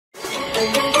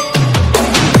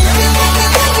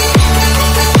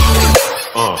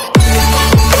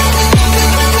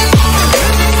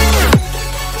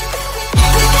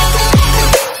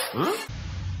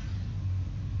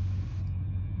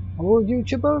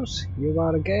YouTubers, you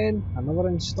are again another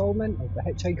installment of the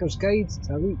Hitchhiker's Guide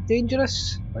to Elite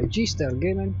Dangerous by G-Ster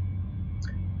Gaming.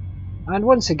 And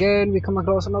once again we come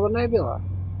across another nebula.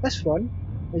 This one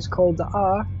is called the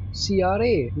Cra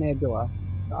Nebula,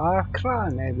 the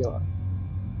Cra Nebula.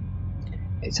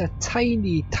 It's a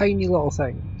tiny little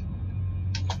thing.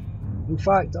 In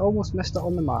fact, I almost missed it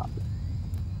on the map.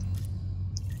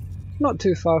 Not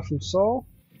too far from Seoul.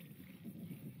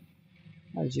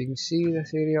 As you can see,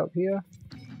 this area up here,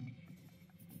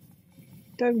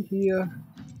 down here,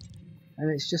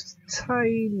 and it's just a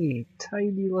tiny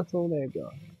little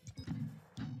nebula.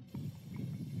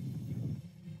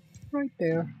 Right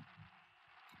there.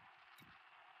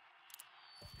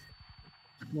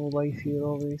 No life here,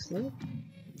 obviously.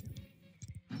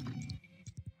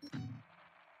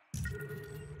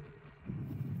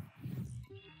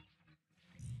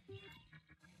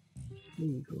 There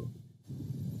you go.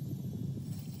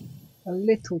 A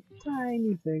little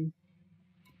tiny thing.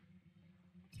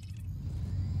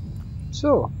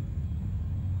 So,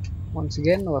 once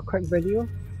again, another quick video.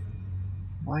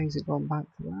 Why is it going back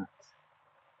to that?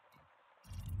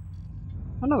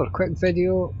 Another quick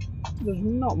video. There's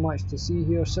not much to see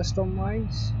here system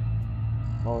wise.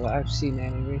 Well, that I've seen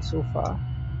anyway so far.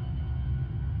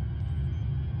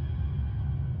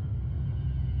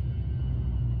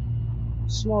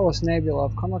 Smallest nebula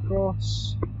I've come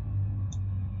across.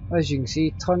 As you can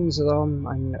see, tons of them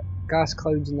and gas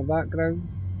clouds in the background.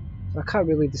 So I can't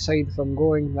really decide if I'm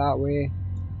going that way,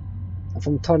 if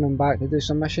I'm turning back to do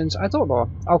some missions. I don't know.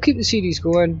 I'll keep the series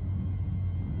going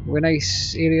with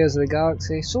nice areas of the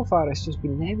galaxy. So far it's just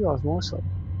been nebulas mostly.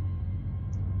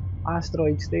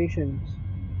 Asteroid stations.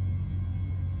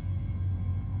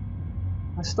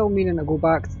 I'm still meaning to go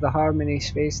back to the Harmony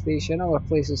space station, other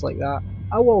places like that.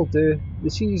 I will do. The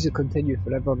series will continue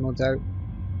forever, no doubt.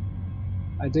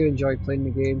 I do enjoy playing the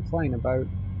game, flying about,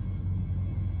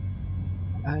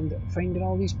 and finding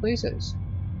all these places.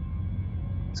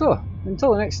 So,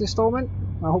 until the next installment,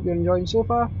 I hope you're enjoying so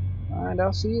far, and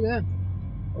I'll see you then.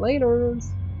 Later!